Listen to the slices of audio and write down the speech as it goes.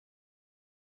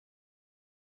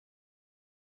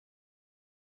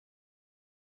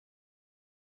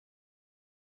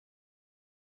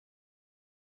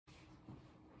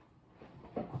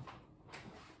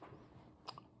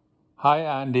Hi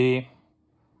Andy.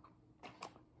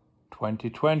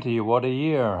 2020, what a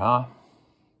year, huh?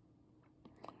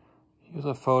 Here's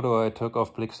a photo I took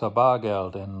of Blixter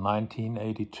Bargeld in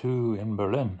 1982 in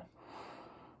Berlin.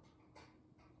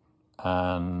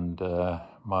 And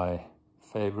my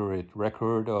favorite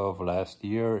record of last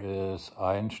year is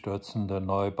Einstürzende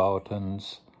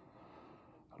Neubauten's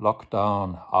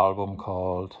Lockdown album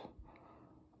called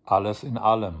Alles in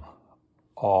Allem,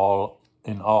 All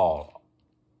in All.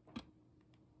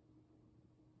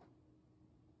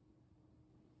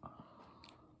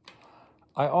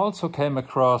 I also came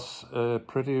across a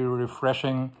pretty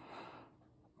refreshing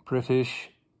British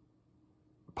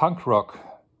punk rock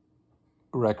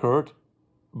record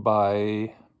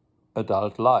by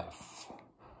Adult Life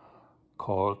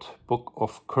called Book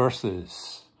of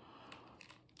Curses.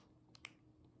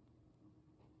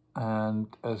 And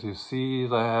as you see,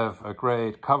 they have a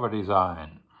great cover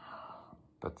design,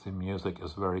 but the music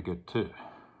is very good too.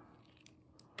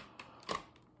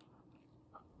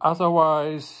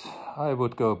 Otherwise, I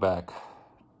would go back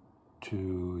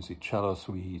to the cello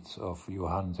suites of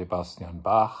Johann Sebastian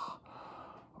Bach,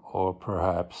 or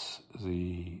perhaps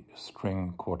the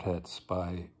string quartets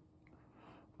by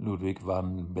Ludwig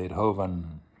van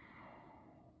Beethoven.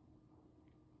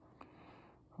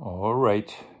 All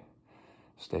right,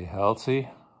 stay healthy,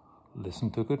 listen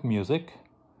to good music,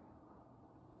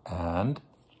 and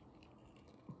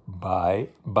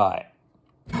bye-bye.